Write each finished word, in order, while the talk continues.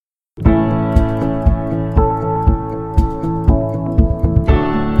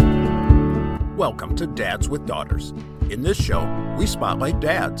Welcome to Dads with Daughters. In this show, we spotlight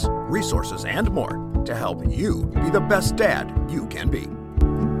dads, resources, and more to help you be the best dad you can be.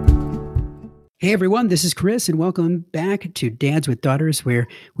 Hey everyone, this is Chris, and welcome back to Dads with Daughters, where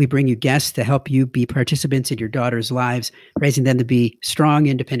we bring you guests to help you be participants in your daughters' lives, raising them to be strong,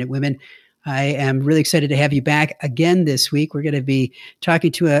 independent women. I am really excited to have you back again this week. We're going to be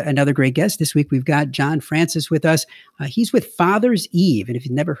talking to another great guest. This week, we've got John Francis with us. He's with Father's Eve. And if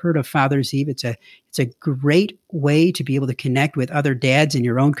you've never heard of Father's Eve, it's a great way to be able to connect with other dads in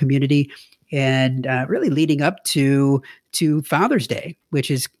your own community and really leading up to Father's Day, which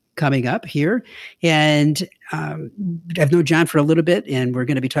is coming up here. And I've known John for a little bit, and we're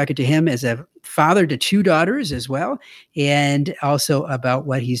going to be talking to him as a father to two daughters as well, and also about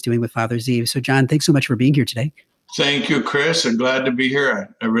what he's doing with Father's Eve. So John, thanks so much for being here today. Thank you, Chris. I'm glad to be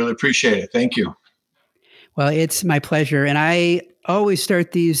here. I really appreciate it. Thank you. Well, it's my pleasure. And I always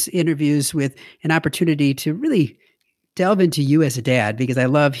start these interviews with an opportunity to really delve into you as a dad, because I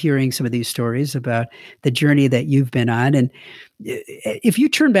love hearing some of these stories about the journey that you've been on. And if you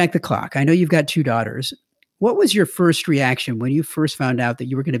turn back the clock, I know you've got two daughters. What was your first reaction when you first found out that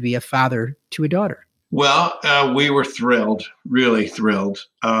you were going to be a father to a daughter? Well, we were thrilled, really thrilled.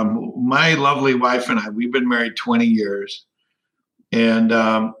 My lovely wife and I, we've been married 20 years. And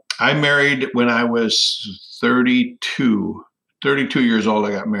I married when I was 32 years old.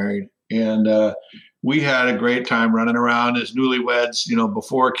 I got married. And we had a great time running around as newlyweds,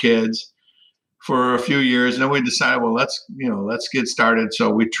 before kids for a few years. And then we decided, well, let's get started. So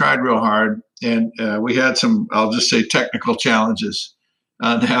we tried real hard, and we had some, I'll just say, technical challenges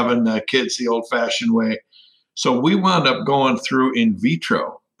on having kids the old fashioned way. So we wound up going through in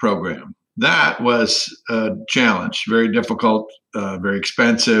vitro program. That was a challenge, very difficult, very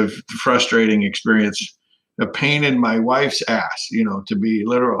expensive, frustrating experience, a pain in my wife's ass, to be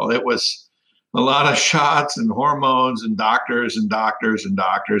literal. It was a lot of shots and hormones and doctors.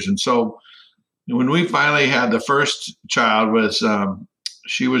 And so when we finally had the first child,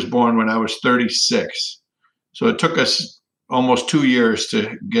 she was born when I was 36. So it took us almost 2 years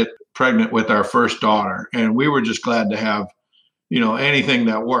to get pregnant with our first daughter. And we were just glad to have, anything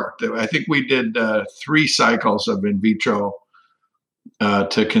that worked. I think we did 3 cycles of in vitro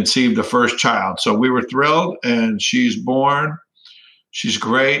to conceive the first child. So we were thrilled, and she's born. She's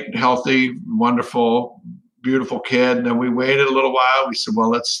great, healthy, wonderful, beautiful kid. And then we waited a little while. We said, well,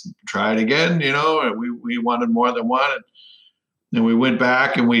 let's try it again. And we wanted more than one. And then we went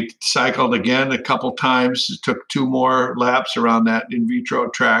back and we cycled again a couple times. It took 2 more laps around that in vitro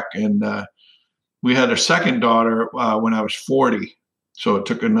track. And we had our second daughter when I was 40. So it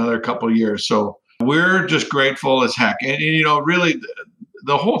took another couple of years. So we're just grateful as heck. And really,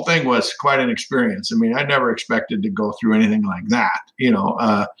 the whole thing was quite an experience. I mean, I never expected to go through anything like that,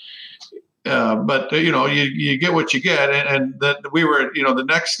 but you get what you get. And we were, the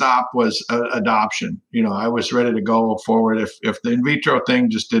next stop was adoption. I was ready to go forward if the in vitro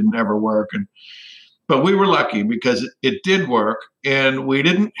thing just didn't ever work. But we were lucky because it did work, and we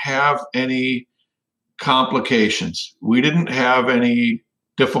didn't have any complications. We didn't have any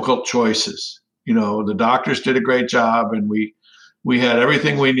difficult choices. The doctors did a great job, and we had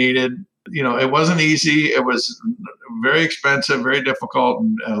everything we needed. It wasn't easy. It was very expensive, very difficult,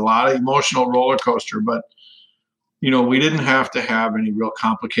 and a lot of emotional roller coaster. But, we didn't have to have any real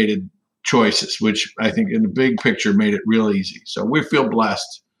complicated choices, which I think in the big picture made it real easy. So we feel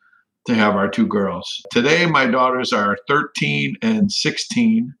blessed to have our 2 girls. Today, my daughters are 13 and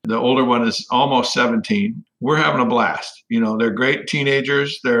 16. The older one is almost 17. We're having a blast. They're great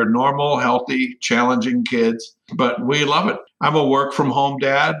teenagers. They're normal, healthy, challenging kids, but we love it. I'm a work from home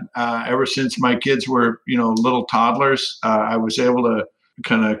dad. Ever since my kids were, little toddlers, I was able to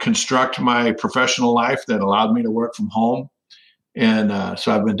kind of construct my professional life that allowed me to work from home. And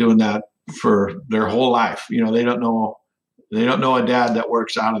so I've been doing that for their whole life. They don't know a dad that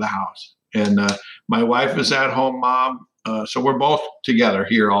works out of the house. And my wife is at home mom. So we're both together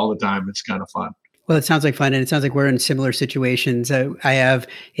here all the time. It's kind of fun. Well, it sounds like fun, and it sounds like we're in similar situations. I have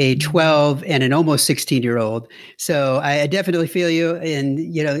a 12 and an almost 16-year-old, so I definitely feel you. And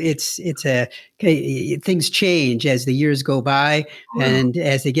things change as the years go by, and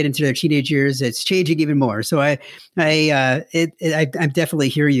as they get into their teenage years, it's changing even more. So I definitely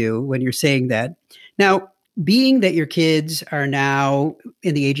hear you when you're saying that. Now, being that your kids are now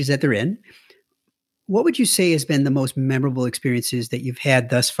in the ages that they're in, what would you say has been the most memorable experiences that you've had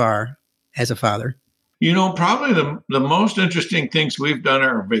thus far as a father? Probably the most interesting things we've done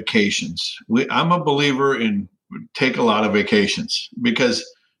are vacations. I'm a believer in take a lot of vacations, because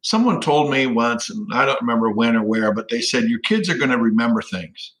someone told me once, and I don't remember when or where, but they said, your kids are going to remember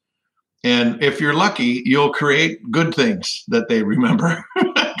things. And if you're lucky, you'll create good things that they remember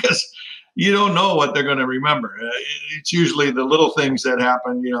because you don't know what they're going to remember. It's usually the little things that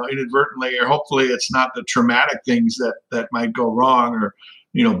happen, inadvertently, or hopefully it's not the traumatic things that might go wrong or,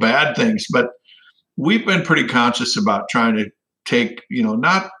 bad things. But we've been pretty conscious about trying to take,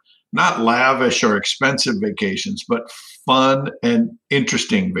 not lavish or expensive vacations, but fun and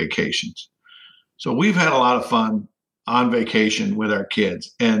interesting vacations. So we've had a lot of fun on vacation with our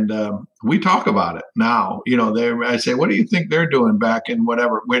kids, and we talk about it now. I say, what do you think they're doing back in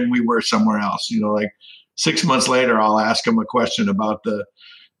whatever, when we were somewhere else? Like 6 months later, I'll ask them a question about the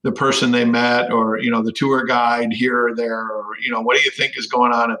person they met, or the tour guide here or there, or what do you think is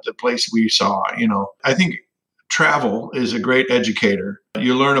going on at the place we saw? I think travel is a great educator.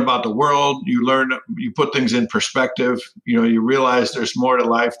 You learn about the world, you put things in perspective, you realize there's more to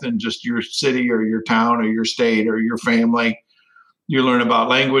life than just your city or your town or your state or your family. You learn about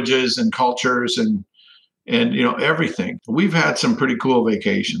languages and cultures and everything. We've had some pretty cool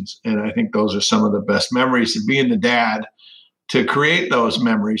vacations, and I think those are some of the best memories of being the dad to create those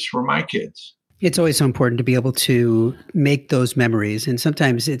memories for my kids. It's always so important to be able to make those memories. And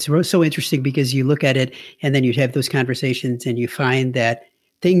sometimes it's so interesting because you look at it and then you have those conversations and you find that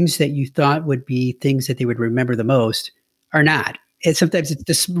things that you thought would be things that they would remember the most are not. And sometimes it's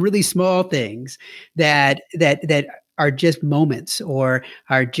the really small things that are just moments, or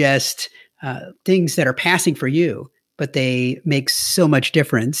are just things that are passing for you, but they make so much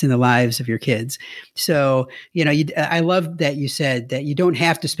difference in the lives of your kids. So, I love that you said that you don't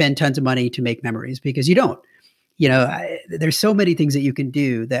have to spend tons of money to make memories, because you don't. There's so many things that you can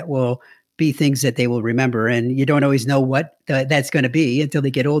do that will be things that they will remember, and you don't always know what that's going to be until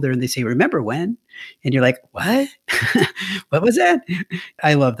they get older and they say, "Remember when?" And you're like, "What? What was that?"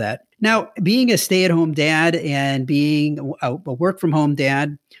 I love that. Now, being a stay-at-home dad and being a work-from-home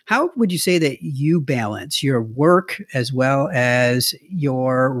dad, how would you say that you balance your work as well as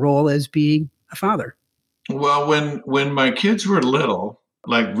your role as being a father? Well, when my kids were little,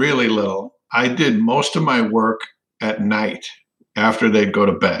 like really little, I did most of my work at night after they'd go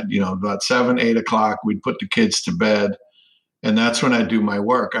to bed. About 7, 8 o'clock, we'd put the kids to bed, and that's when I'd do my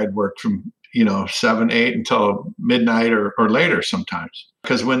work. I'd work from 7, 8 until midnight or later sometimes.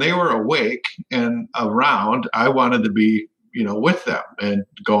 Because when they were awake and around, I wanted to be, with them and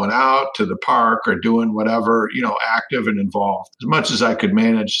going out to the park or doing whatever, active and involved as much as I could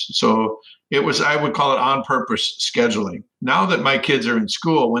manage. So I would call it on purpose scheduling. Now that my kids are in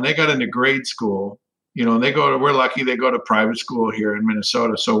school, when they got into grade school, we're lucky they go to private school here in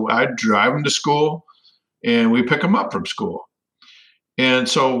Minnesota. So I'd drive them to school and we pick them up from school. And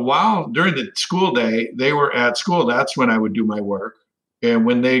so while during the school day, they were at school, that's when I would do my work. And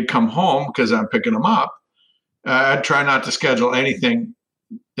when they'd come home, because I'm picking them up, I'd try not to schedule anything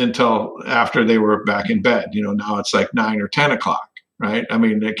until after they were back in bed. Now it's like 9 or 10 o'clock, right? I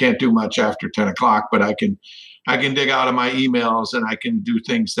mean, I can't do much after 10 o'clock, but I can dig out of my emails and I can do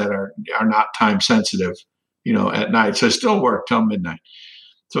things that are not time sensitive, at night. So I still work till midnight.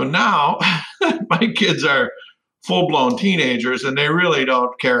 So now my kids are full-blown teenagers and they really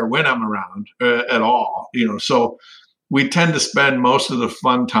don't care when I'm around at all, so we tend to spend most of the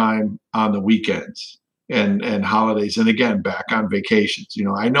fun time on the weekends and holidays, and again, back on vacations.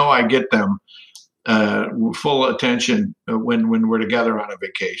 I know I get them full attention when we're together on a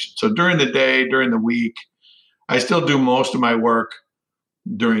vacation. So during the day, during the week, I still do most of my work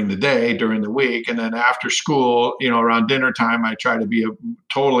during the day, during the week. And then after school, around dinner time, I try to be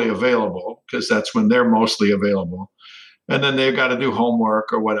totally available because that's when they're mostly available. And then they've got to do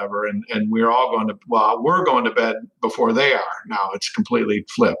homework or whatever. And we're going to bed before they are. Now it's completely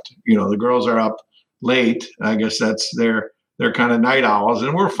flipped. The girls are up late. I guess that's they're kind of night owls,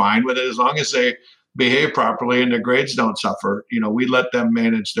 and we're fine with it as long as they behave properly and their grades don't suffer. We let them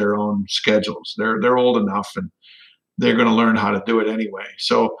manage their own schedules. They're old enough and they're going to learn how to do it anyway.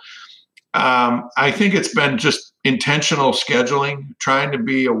 So I think it's been just intentional scheduling, trying to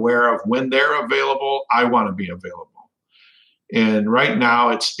be aware of when they're available. I want to be available. And right now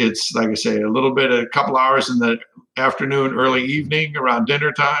it's like I say, a couple hours in the afternoon, early evening, around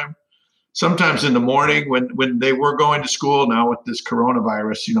dinner time. Sometimes in the morning when they were going to school. Now with this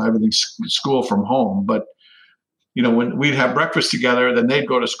coronavirus, everything's school from home. But, when we'd have breakfast together, then they'd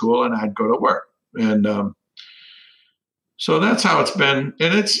go to school and I'd go to work. And so that's how it's been.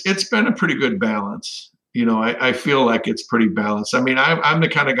 And it's been a pretty good balance. I feel like it's pretty balanced. I mean, I'm the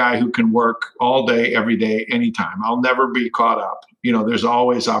kind of guy who can work all day, every day, anytime. I'll never be caught up. There's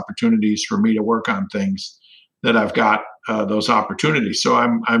always opportunities for me to work on things that I've got those opportunities. So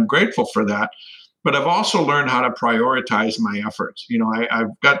I'm grateful for that. but I've also learned how to prioritize my efforts.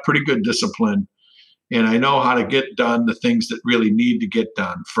 I've got pretty good discipline, and I know how to get done the things that really need to get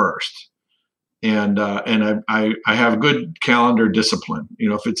done first. And I have good calendar discipline.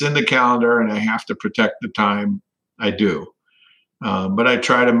 If it's in the calendar and I have to protect the time, I do. But I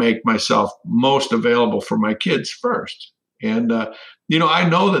try to make myself most available for my kids first. And I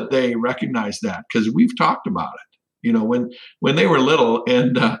know that they recognize that because we've talked about it. When they were little,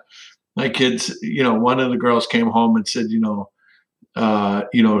 and my kids, one of the girls came home and said,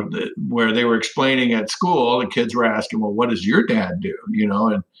 where they were explaining at school, the kids were asking, well, what does your dad do?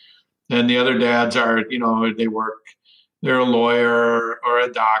 And the other dads are, they're a lawyer or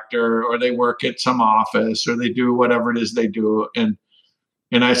a doctor, or they work at some office, or they do whatever it is they do. And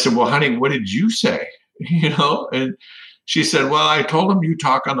I said, well, honey, what did you say? And she said, well, I told him you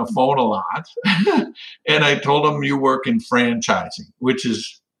talk on the phone a lot. And I told him you work in franchising, which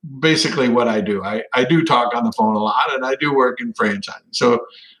is basically what I do. I do talk on the phone a lot, and I do work in franchising. So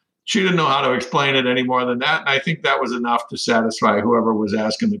she didn't know how to explain it any more than that. And I think that was enough to satisfy whoever was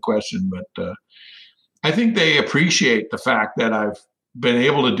asking the question. But I think they appreciate the fact that I've been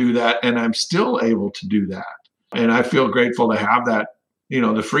able to do that, and I'm still able to do that. And I feel grateful to have that,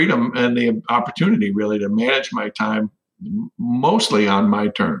 the freedom and the opportunity really to manage my time mostly on my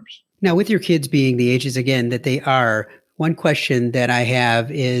terms. Now, with your kids being the ages, again, that they are, one question that I have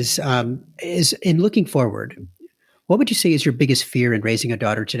is in looking forward, what would you say is your biggest fear in raising a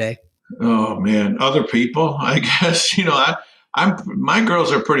daughter today? Oh man, other people, I guess. My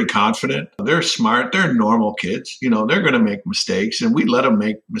girls are pretty confident. They're smart. They're normal kids. They're going to make mistakes, and we let them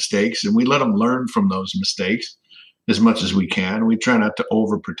make mistakes, and we let them learn from those mistakes as much as we can. We try not to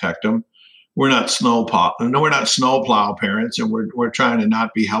overprotect them. We're not snowplow parents, and we're trying to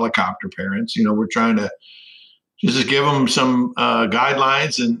not be helicopter parents. We're trying to just give them some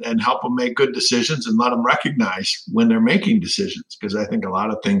guidelines and help them make good decisions, and let them recognize when they're making decisions, because I think a lot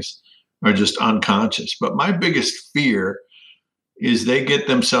of things are just unconscious. But my biggest fear is they get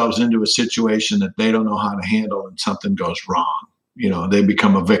themselves into a situation that they don't know how to handle, and something goes wrong. They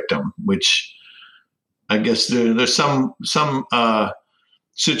become a victim, which I guess there's some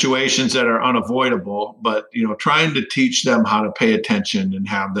situations that are unavoidable, but trying to teach them how to pay attention and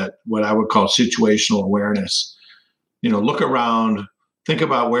have that, what I would call situational awareness. Look around, think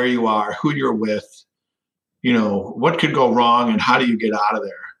about where you are, who you're with, what could go wrong, and how do you get out of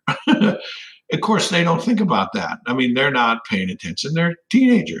there? Of course, they don't think about that. I mean, they're not paying attention. They're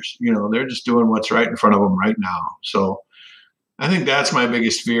teenagers. They're just doing what's right in front of them right now. So I think that's my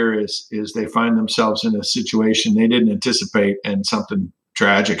biggest fear is they find themselves in a situation they didn't anticipate, and something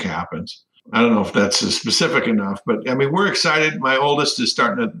tragic happens. I don't know if that's specific enough, but I mean, we're excited. My oldest is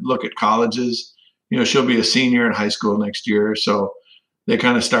starting to look at colleges. She'll be a senior in high school next year. So they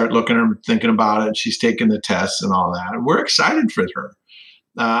kind of start looking and thinking about it. She's taking the tests and all that. We're excited for her.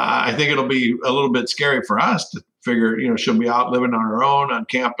 I think it'll be a little bit scary for us to figure, she'll be out living on her own on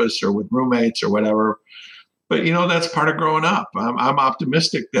campus or with roommates or whatever. But, that's part of growing up. I'm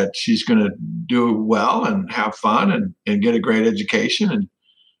optimistic that she's going to do well and have fun and get a great education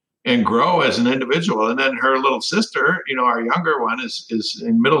and grow as an individual. And then her little sister, our younger one is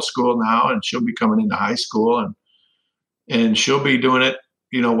in middle school now, and she'll be coming into high school, and she'll be doing it,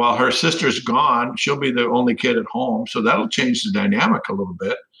 while her sister's gone. She'll be the only kid at home. So that'll change the dynamic a little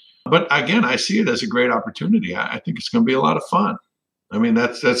bit. But again, I see it as a great opportunity. I think it's going to be a lot of fun. I mean,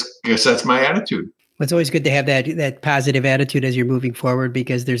 I guess that's my attitude. Well, it's always good to have that positive attitude as you're moving forward,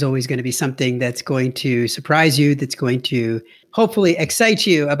 because there's always going to be something that's going to surprise you, that's going to hopefully excite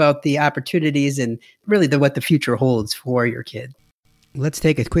you about the opportunities and really what the future holds for your kid. Let's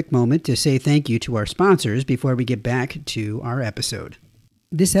take a quick moment to say thank you to our sponsors before we get back to our episode.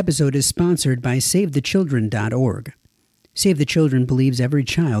 This episode is sponsored by SaveTheChildren.org. Save the Children believes every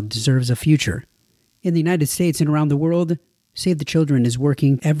child deserves a future. In the United States and around the world, Save the Children is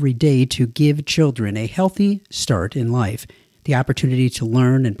working every day to give children a healthy start in life, the opportunity to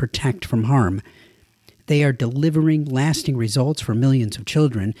learn and protect from harm. They are delivering lasting results for millions of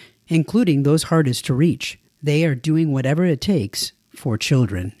children, including those hardest to reach. They are doing whatever it takes for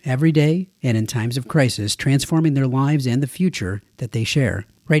children every day and in times of crisis, transforming their lives and the future that they share.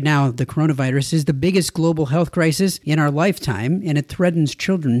 Right now, the coronavirus is the biggest global health crisis in our lifetime, and it threatens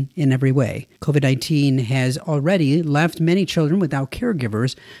children in every way. COVID-19 has already left many children without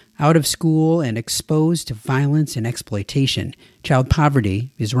caregivers, out of school, and exposed to violence and exploitation. Child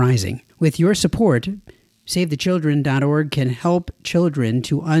poverty is rising. With your support, SaveTheChildren.org can help children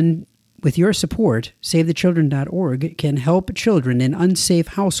With your support, SaveTheChildren.org can help children in unsafe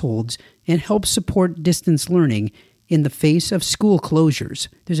households and help support distance learning in the face of school closures.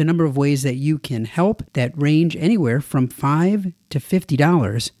 There's a number of ways that you can help that range anywhere from $5 to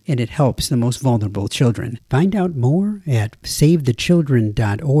 $50, and it helps the most vulnerable children. Find out more at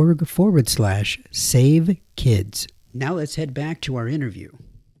savethechildren.org/save kids. Now let's head back to our interview.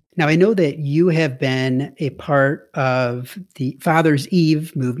 Now, I know that you have been a part of the Father's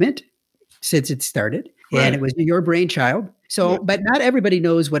Eve movement since it started, right, and it was your brainchild. So, yeah. But not everybody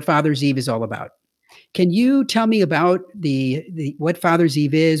knows what Father's Eve is all about. Can you tell me about the what Father's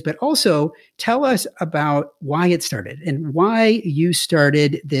Eve is, but also tell us about why it started and why you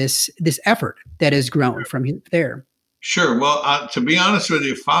started this effort that has grown from there? Sure. Well, to be honest with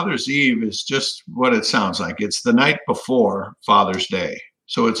you, Father's Eve is just what it sounds like. It's the night before Father's Day.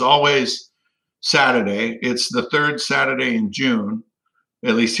 So it's always Saturday. It's the third Saturday in June,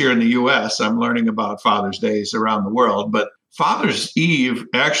 at least here in the U.S. I'm learning about Father's Days around the world. But Father's Eve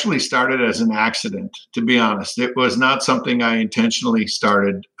actually started as an accident, to be honest. It was not something I intentionally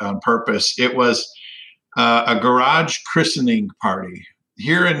started on purpose. It was a garage christening party.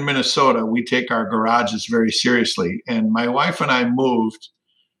 Here in Minnesota, we take our garages very seriously. And my wife and I moved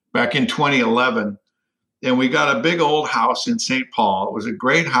back in 2011. And we got a big old house in St. Paul. It was a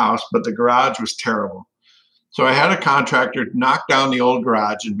great house, but the garage was terrible. So I had a contractor knock down the old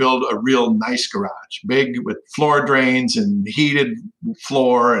garage and build a real nice garage, big with floor drains and heated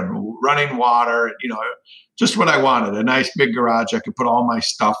floor and running water, just what I wanted, a nice big garage. I could put all my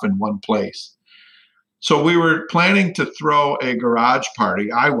stuff in one place. So we were planning to throw a garage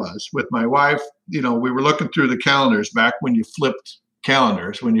party. I was with my wife. We were looking through the calendars back when you flipped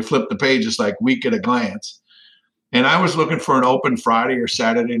calendars, when you flip the pages like week at a glance. And I was looking for an open Friday or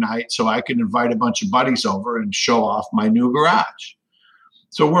Saturday night so I could invite a bunch of buddies over and show off my new garage.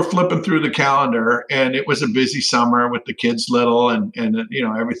 So we're flipping through the calendar, and it was a busy summer with the kids little and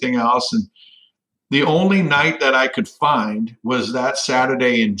everything else. And the only night that I could find was that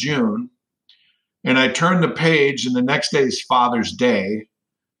Saturday in June. And I turned the page, and the next day is Father's Day.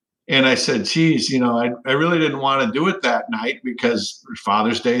 And I said, geez, I really didn't want to do it that night because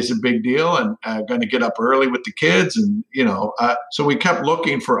Father's Day is a big deal and I'm going to get up early with the kids. And, so we kept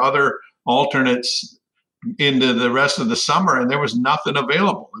looking for other alternates into the rest of the summer, and there was nothing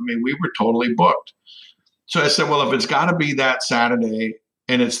available. I mean, we were totally booked. So I said, well, if it's got to be that Saturday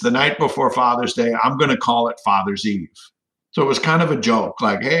and it's the night before Father's Day, I'm going to call it Father's Eve. So it was kind of a joke,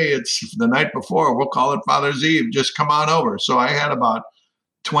 like, hey, it's the night before, we'll call it Father's Eve. Just come on over. So I had about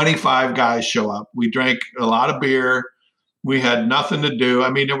 25 guys show up. We drank a lot of beer. We had nothing to do. I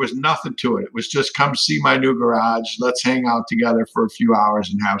mean, there was nothing to it. It was just come see my new garage. Let's hang out together for a few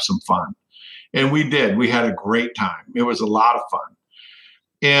hours and have some fun. And we did. We had a great time. It was a lot of fun.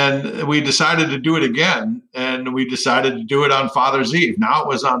 And we decided to do it again. And we decided to do it on Father's Eve. Now it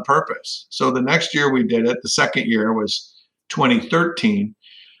was on purpose. So the next year we did it. The second year was 2013.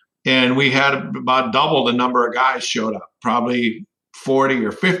 And we had about double the number of guys showed up, probably 40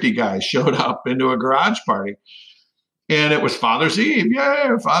 or 50 guys showed up into a garage party. And it was Father's Eve.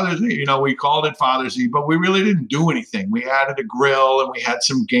 Yeah, Father's Eve. We called it Father's Eve, but we really didn't do anything. We added a grill and we had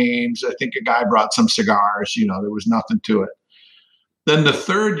some games. I think a guy brought some cigars. There was nothing to it. Then the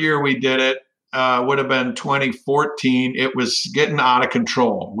third year we did it would have been 2014. It was getting out of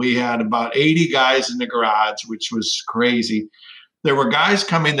control. We had about 80 guys in the garage, which was crazy. There were guys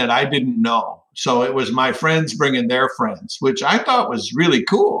coming that I didn't know. So it was my friends bringing their friends, which I thought was really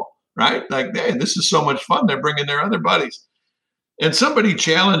cool, right? Like, hey, this is so much fun. They're bringing their other buddies. And somebody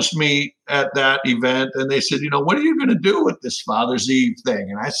challenged me at that event, and they said, what are you going to do with this Father's Eve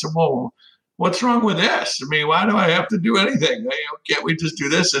thing? And I said, well, what's wrong with this? I mean, why do I have to do anything? Can't we just do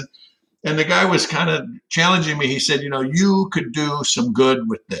this? And the guy was kind of challenging me. He said, you could do some good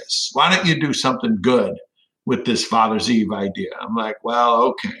with this. Why don't you do something good with this Father's Eve idea? I'm like, well,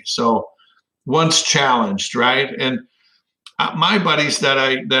 okay. So once challenged, right? And my buddies that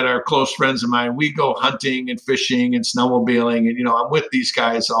are close friends of mine, we go hunting and fishing and snowmobiling, and I'm with these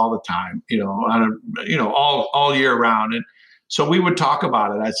guys all the time, all year round. And so we would talk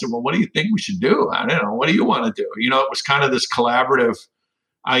about it. I said, well, what do you think we should do? I don't know. What do you want to do? It was kind of this collaborative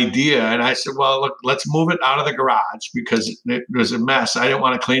idea. And I said, well, look, let's move it out of the garage because it was a mess. I didn't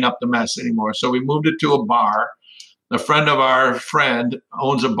want to clean up the mess anymore. So we moved it to a bar. A friend of our friend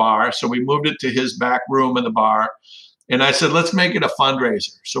owns a bar. So we moved it to his back room in the bar. And I said, let's make it a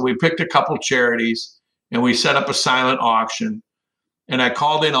fundraiser. So we picked a couple charities and we set up a silent auction. And I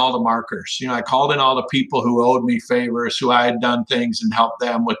called in all the markers. I called in all the people who owed me favors, who I had done things and helped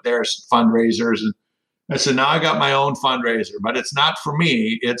them with their fundraisers. And I said, now I got my own fundraiser, but it's not for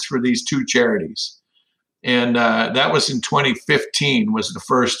me. It's for these two charities. And that was in 2015 was the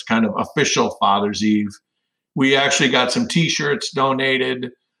first kind of official Father's Eve. We actually got some T-shirts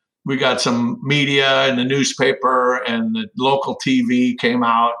donated. We got some media in the newspaper, and the local TV came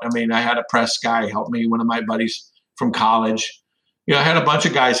out. I mean, I had a press guy help me, one of my buddies from college. I had a bunch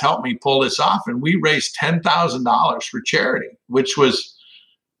of guys help me pull this off, and we raised $10,000 for charity, which was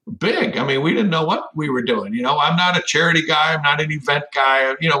big. I mean, we didn't know what we were doing. I'm not a charity guy. I'm not an event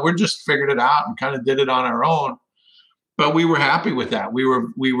guy. We're just figured it out and kind of did it on our own. But we were happy with that. We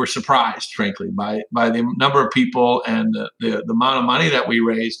were surprised, frankly, by the number of people and the amount of money that we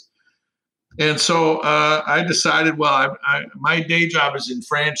raised. And so I decided, well, my day job is in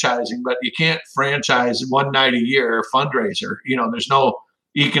franchising, but you can't franchise one night a year fundraiser. There's no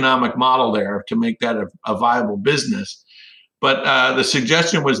economic model there to make that a viable business. But the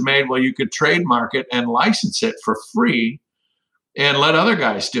suggestion was made, well, you could trademark it and license it for free and let other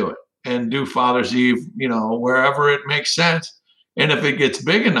guys do it and do Father's Eve, wherever it makes sense. And if it gets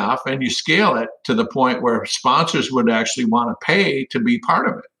big enough and you scale it to the point where sponsors would actually want to pay to be part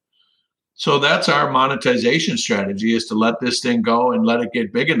of it. So that's our monetization strategy, is to let this thing go and let it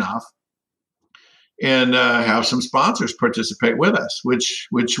get big enough and have some sponsors participate with us, which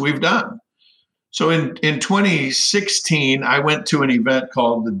we've done. So in 2016, I went to an event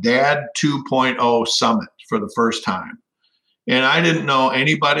called the Dad 2.0 Summit for the first time. And I didn't know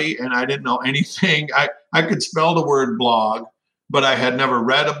anybody and I didn't know anything. I could spell the word blog, but I had never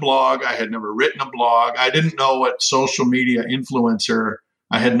read a blog. I had never written a blog. I didn't know what social media influencer.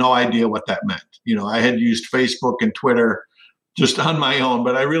 I had no idea what that meant. I had used Facebook and Twitter just on my own,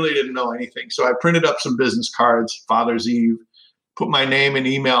 but I really didn't know anything. So I printed up some business cards, Father's Eve, put my name and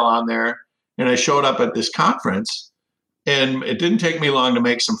email on there, and I showed up at this conference. And it didn't take me long to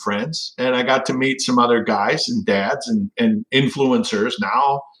make some friends. And I got to meet some other guys and dads and influencers.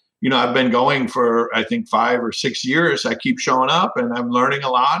 Now, I've been going for, I think, 5 or 6 years. I keep showing up and I'm learning a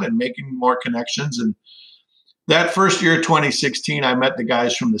lot and making more connections. And that first year, 2016, I met the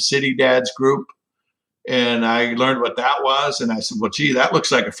guys from the City Dads group, and I learned what that was. And I said, well, gee, that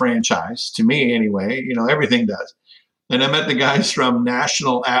looks like a franchise to me anyway. Everything does. And I met the guys from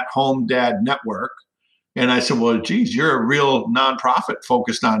National At-Home Dad Network. And I said, well, geez, you're a real nonprofit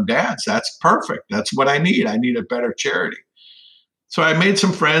focused on dads. That's perfect. That's what I need. I need a better charity. So I made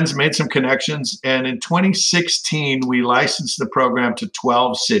some friends, made some connections. And in 2016, we licensed the program to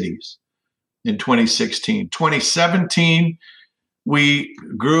 12 cities. In 2016. 2017, we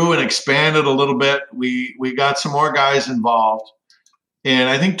grew and expanded a little bit. We got some more guys involved. And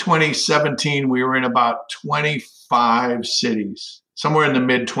I think 2017, we were in about 25 cities, somewhere in the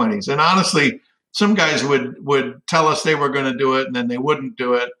mid-20s. And honestly, some guys would tell us they were going to do it and then they wouldn't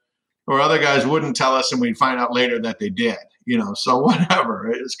do it. Or other guys wouldn't tell us and we'd find out later that they did. So whatever.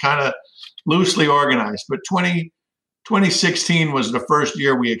 It's kind of loosely organized. But 2016 was the first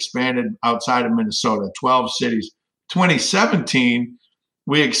year we expanded outside of Minnesota, 12 cities. 2017,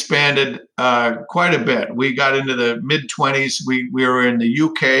 we expanded quite a bit. We got into the mid-20s. We were in the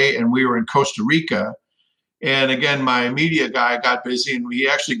UK and we were in Costa Rica. And again, my media guy got busy and he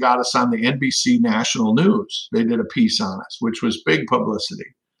actually got us on the NBC National News. They did a piece on us, which was big publicity.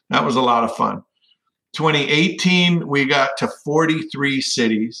 That was a lot of fun. 2018, we got to 43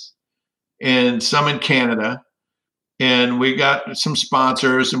 cities and some in Canada. And we got some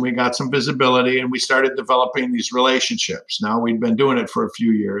sponsors and we got some visibility and we started developing these relationships. Now, we'd been doing it for a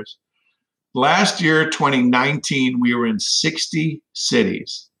few years. Last year, 2019, we were in 60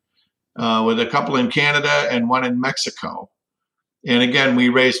 cities with a couple in Canada and one in Mexico. And again, we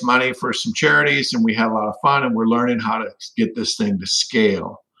raised money for some charities and we had a lot of fun and we're learning how to get this thing to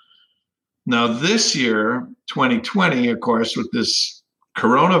scale. Now, this year, 2020, of course, with this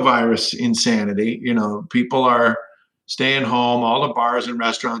coronavirus insanity, people are staying home. All the bars and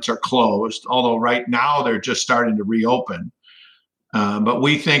restaurants are closed, although right now they're just starting to reopen. But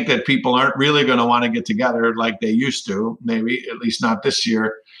we think that people aren't really going to want to get together like they used to, maybe at least not this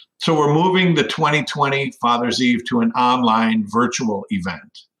year. So we're moving the 2020 Father's Eve to an online virtual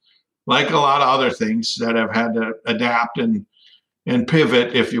event. Like a lot of other things that have had to adapt and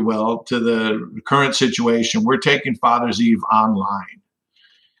pivot, if you will, to the current situation, we're taking Father's Eve online.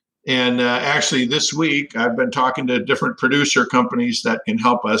 And actually this week, I've been talking to different producer companies that can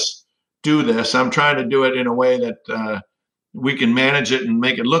help us do this. I'm trying to do it in a way that we can manage it and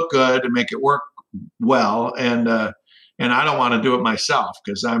make it look good and make it work well. And I don't want to do it myself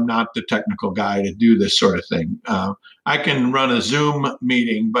because I'm not the technical guy to do this sort of thing. I can run a Zoom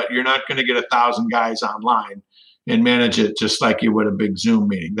meeting, but you're not going to get 1,000 guys online and manage it just like you would a big Zoom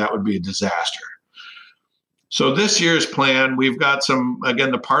meeting. That would be a disaster. So this year's plan, we've got some,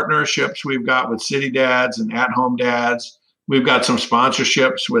 again, the partnerships we've got with City Dads and At-Home Dads. We've got some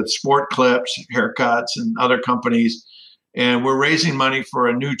sponsorships with Sport Clips, haircuts, and other companies. And we're raising money for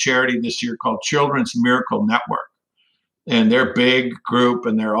a new charity this year called Children's Miracle Network. And they're a big group,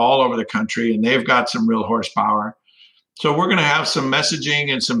 and they're all over the country, and they've got some real horsepower. So we're going to have some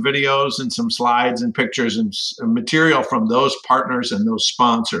messaging and some videos and some slides and pictures and material from those partners and those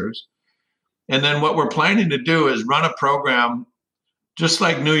sponsors. And then what we're planning to do is run a program just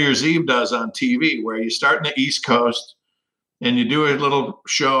like New Year's Eve does on TV, where you start in the East Coast and you do a little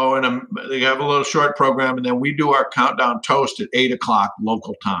show and they have a little short program, and then we do our countdown toast at 8:00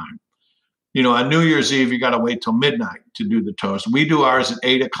 local time. You know, on New Year's Eve, you got to wait till midnight to do the toast. We do ours at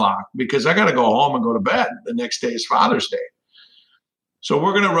 8:00 because I got to go home and go to bed. The next day is Father's Day. So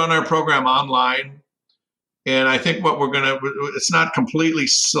we're going to run our program online. And I think it's not completely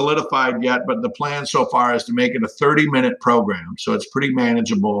solidified yet, but the plan so far is to make it a 30-minute program. So it's pretty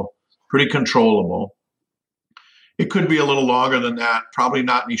manageable, pretty controllable. It could be a little longer than that, probably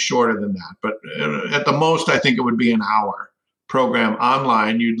not any shorter than that. But at the most, I think it would be an hour program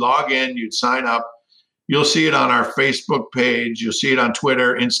online. You'd log in, you'd sign up. You'll see it on our Facebook page. You'll see it on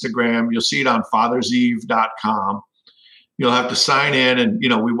Twitter, Instagram. You'll see it on fatherseve.com. You'll have to sign in, and,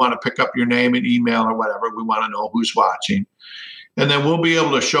 we want to pick up your name and email or whatever. We want to know who's watching. And then we'll be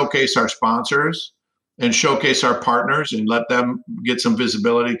able to showcase our sponsors and showcase our partners and let them get some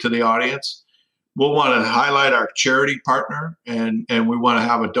visibility to the audience. We'll want to highlight our charity partner, and we want to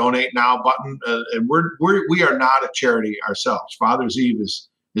have a donate now button. And we are not a charity ourselves. Father's Eve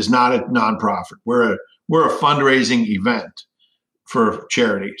is not a nonprofit. We're a fundraising event for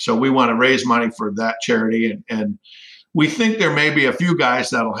charity. So we want to raise money for that charity, and we think there may be a few guys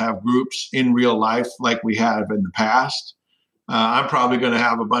that'll have groups in real life like we have in the past. I'm probably going to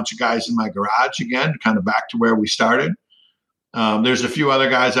have a bunch of guys in my garage again, kind of back to where we started. There's a few other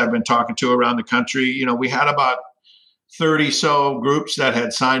guys I've been talking to around the country. We had about 30 so groups that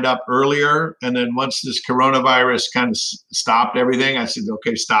had signed up earlier. And then once this coronavirus kind of stopped everything, I said,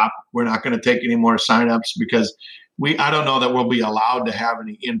 okay, stop. We're not going to take any more signups because I don't know that we'll be allowed to have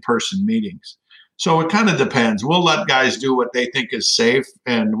any in-person meetings. So it kind of depends. We'll let guys do what they think is safe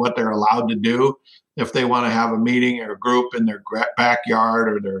and what they're allowed to do. If they want to have a meeting or a group in their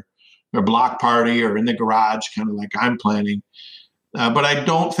backyard or their block party or in the garage, kind of like I'm planning. But I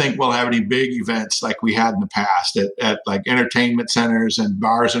don't think we'll have any big events like we had in the past at like entertainment centers and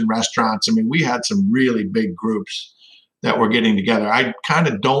bars and restaurants. I mean, we had some really big groups that were getting together. I kind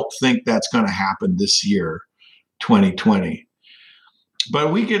of don't think that's going to happen this year, 2020.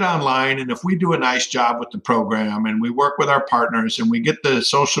 But we get online, and if we do a nice job with the program and we work with our partners and we get the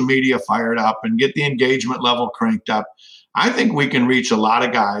social media fired up and get the engagement level cranked up, I think we can reach a lot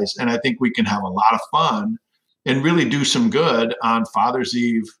of guys, and I think we can have a lot of fun and really do some good on Father's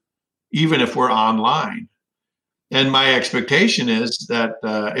Eve, even if we're online. And my expectation is that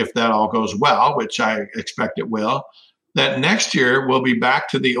if that all goes well, which I expect it will, that next year we'll be back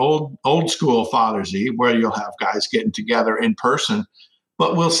to the old school Father's Eve, where you'll have guys getting together in person,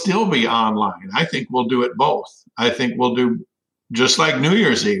 but we'll still be online. I think we'll do it both. I think we'll do just like New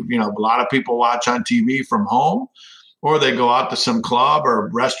Year's Eve. A lot of people watch on TV from home, or they go out to some club or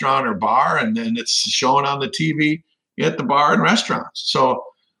restaurant or bar, and then it's shown on the TV at the bar and restaurants. So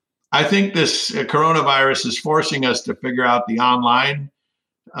I think this coronavirus is forcing us to figure out the online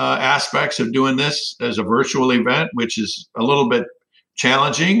aspects of doing this as a virtual event, which is a little bit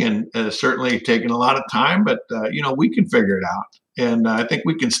challenging and certainly taking a lot of time, but we can figure it out. And I think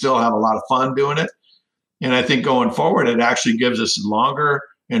we can still have a lot of fun doing it. And I think going forward, it actually gives us longer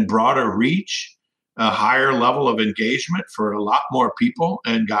and broader reach, a higher level of engagement for a lot more people,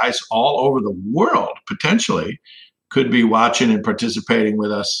 and guys all over the world potentially could be watching and participating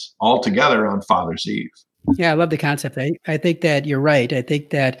with us all together on Father's Eve. Yeah, I love the concept. I think that you're right. I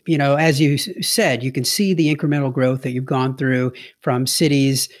think that, as you said, you can see the incremental growth that you've gone through from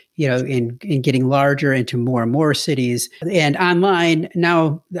cities, in getting larger into more and more cities, and online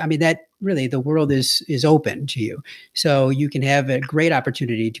now. I mean, that really the world is open to you. So you can have a great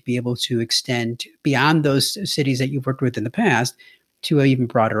opportunity to be able to extend beyond those cities that you've worked with in the past to an even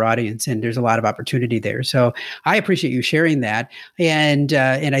broader audience. And there's a lot of opportunity there. So I appreciate you sharing that. And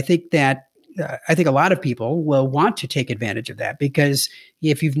I think that I think a lot of people will want to take advantage of that, because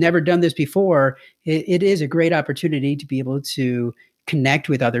if you've never done this before, it is a great opportunity to be able to connect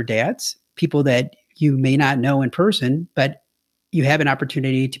with other dads, people that you may not know in person, but you have an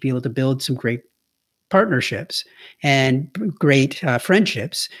opportunity to be able to build some great partnerships and great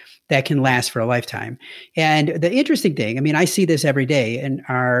friendships that can last for a lifetime. And the interesting thing, I mean, I see this every day in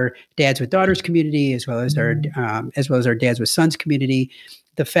our Dads with Daughters community, as well as our Dads with Sons community,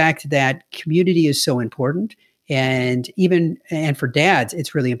 the fact that community is so important. And for dads,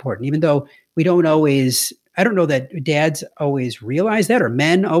 it's really important, even though we don't always, I don't know that dads always realize that, or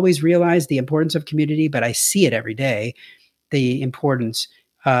men always realize the importance of community, but I see it every day, the importance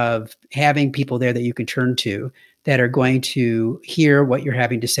of having people there that you can turn to, that are going to hear what you're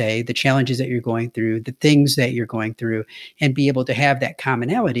having to say, the challenges that you're going through, the things that you're going through, and be able to have that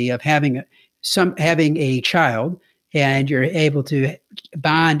commonality of having a child, and you're able to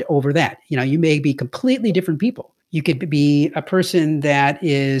bond over that. You may be completely different people. You could be a person that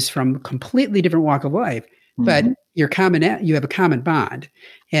is from a completely different walk of life, but you have a common bond,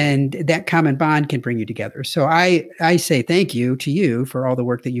 and that common bond can bring you together. So I say thank you to you for all the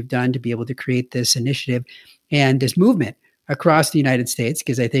work that you've done to be able to create this initiative and this movement across the United States,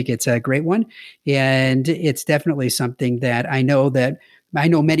 because I think it's a great one. And it's definitely something that I know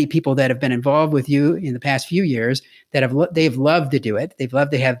many people that have been involved with you in the past few years that they've loved to do it. They've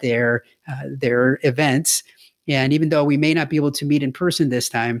loved to have their events. And even though we may not be able to meet in person this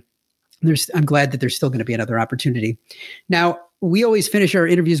time, I'm glad that there's still going to be another opportunity. Now, we always finish our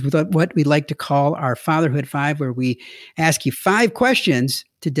interviews with what we like to call our Fatherhood 5, where we ask you 5 questions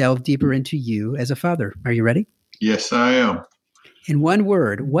to delve deeper into you as a father. Are you ready? Yes, I am. In one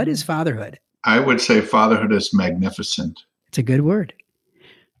word, what is fatherhood? I would say fatherhood is magnificent. It's a good word.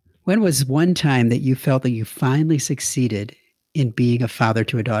 When was one time that you felt that you finally succeeded in being a father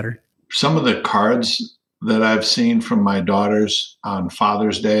to a daughter? Some of the cards that I've seen from my daughters on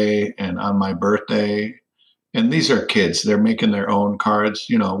Father's Day and on my birthday, and these are kids, they're making their own cards.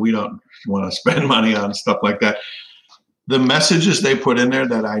 We don't want to spend money on stuff like that. The messages they put in there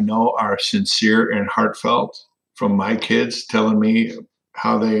that I know are sincere and heartfelt from my kids, telling me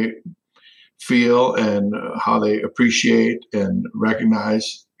how they feel and how they appreciate and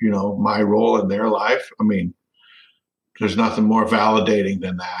recognize, my role in their life. I mean, there's nothing more validating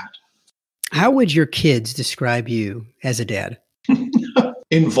than that. How would your kids describe you as a dad?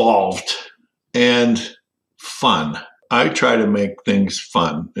 Involved and fun. I try to make things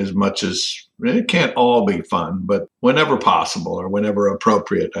fun as much as it can't all be fun, but whenever possible or whenever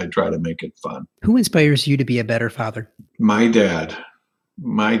appropriate, I try to make it fun. Who inspires you to be a better father? My dad.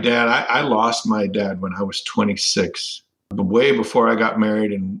 I lost my dad when I was 26, way before I got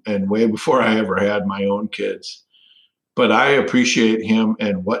married and way before I ever had my own kids. But I appreciate him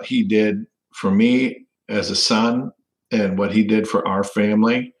and what he did for me as a son and what he did for our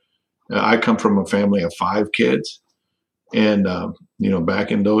family. I come from a family of 5 kids. And,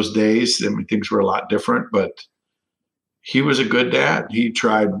 back in those days, things were a lot different, but he was a good dad. He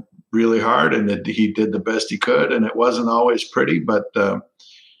tried really hard and he did the best he could. And it wasn't always pretty, but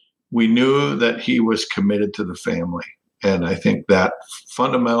we knew that he was committed to the family. And I think that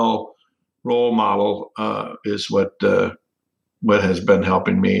fundamental role model is what has been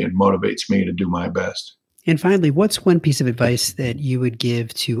helping me and motivates me to do my best. And finally, what's one piece of advice that you would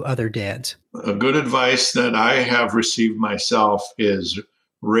give to other dads? A good advice that I have received myself is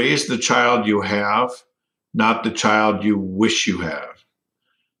raise the child you have, not the child you wish you have,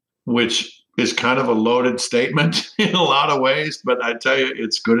 which is kind of a loaded statement in a lot of ways, but I tell you,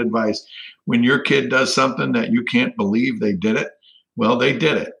 it's good advice. When your kid does something that you can't believe they did it, well, they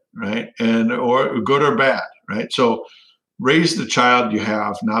did it, right? Or good or bad, right? So raise the child you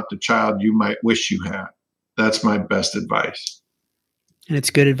have, not the child you might wish you had. That's my best advice. And it's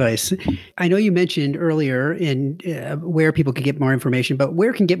good advice. I know you mentioned earlier in where people can get more information, but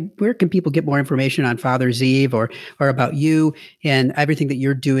where can people get more information on Father's Eve or about you and everything that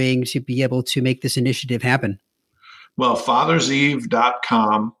you're doing to be able to make this initiative happen? Well,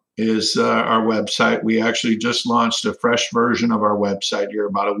 fatherseve.com is our website. We actually just launched a fresh version of our website here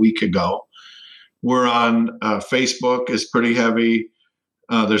about a week ago. We're on Facebook is pretty heavy.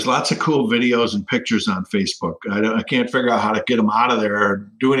 There's lots of cool videos and pictures on Facebook. I can't figure out how to get them out of there or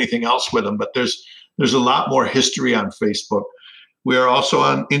do anything else with them, but there's a lot more history on Facebook. We are also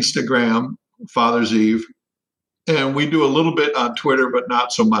on Instagram, Father's Eve, and we do a little bit on Twitter, but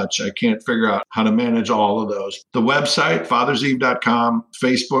not so much. I can't figure out how to manage all of those. The website, fatherseve.com,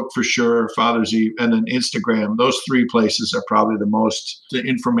 Facebook for sure, Father's Eve, and then Instagram. Those 3 places are probably the most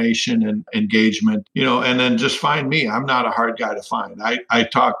information and engagement, and then just find me. I'm not a hard guy to find. I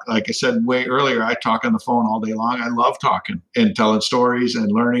talk, like I said way earlier, I talk on the phone all day long. I love talking and telling stories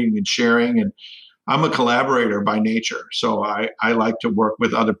and learning and sharing. And I'm a collaborator by nature. So I like to work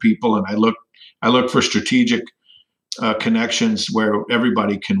with other people, and I look for strategic connections where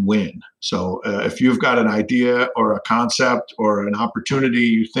everybody can win. So if you've got an idea or a concept or an opportunity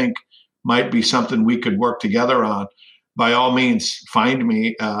you think might be something we could work together on, by all means, find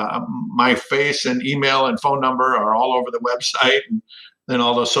me. My face and email and phone number are all over the website and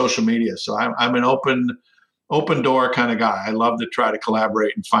all those social media. So I'm an open open door kind of guy. I love to try to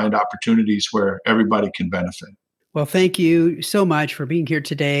collaborate and find opportunities where everybody can benefit. Well, thank you so much for being here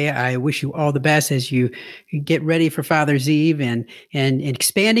today. I wish you all the best as you get ready for Father's Eve and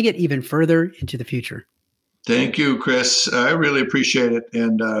expanding it even further into the future. Thank you, Chris. I really appreciate it.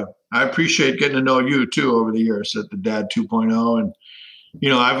 And I appreciate getting to know you too over the years at the Dad 2.0. And,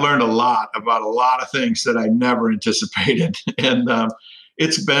 I've learned a lot about a lot of things that I never anticipated. And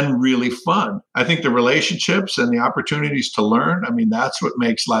it's been really fun. I think the relationships and the opportunities to learn, that's what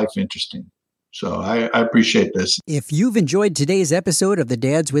makes life interesting. So I appreciate this. If you've enjoyed today's episode of the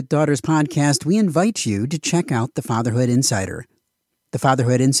Dads with Daughters podcast, we invite you to check out the Fatherhood Insider. The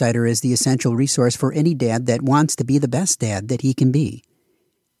Fatherhood Insider is the essential resource for any dad that wants to be the best dad that he can be.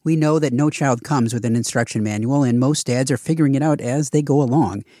 We know that no child comes with an instruction manual, and most dads are figuring it out as they go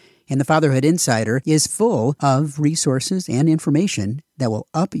along. And the Fatherhood Insider is full of resources and information that will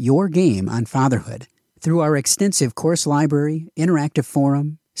up your game on fatherhood. Through our extensive course library, interactive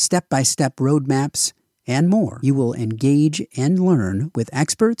forum, step-by-step roadmaps, and more, you will engage and learn with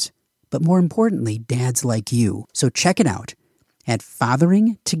experts, but more importantly, dads like you. So check it out at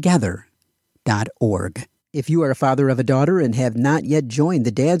fatheringtogether.org. If you are a father of a daughter and have not yet joined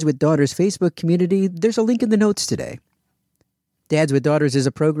the Dads with Daughters Facebook community, there's a link in the notes today. Dads with Daughters is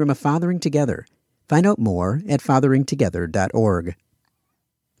a program of Fathering Together. Find out more at fatheringtogether.org.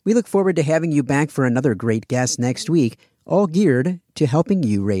 We look forward to having you back for another great guest next week, all geared to helping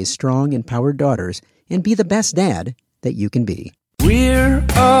you raise strong, empowered daughters and be the best dad that you can be. We're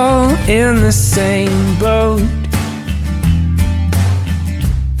all in the same boat,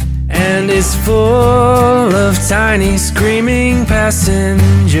 and it's full of tiny screaming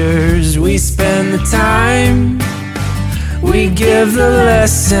passengers. We spend the time, we give the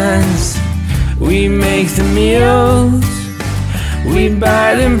lessons, we make the meals, we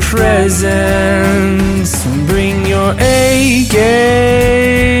buy them presents. Bring your A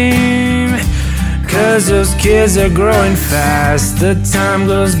game, 'cause those kids are growing fast. The time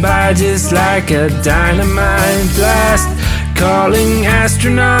goes by just like a dynamite blast. Calling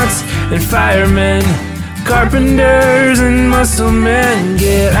astronauts and firemen, carpenters and muscle men.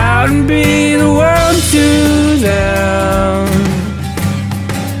 Get out and be the world to them.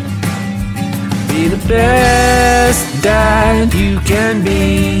 Be the best dad you can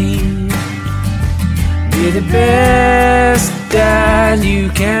be. Be the best dad you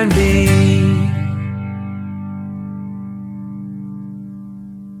can be.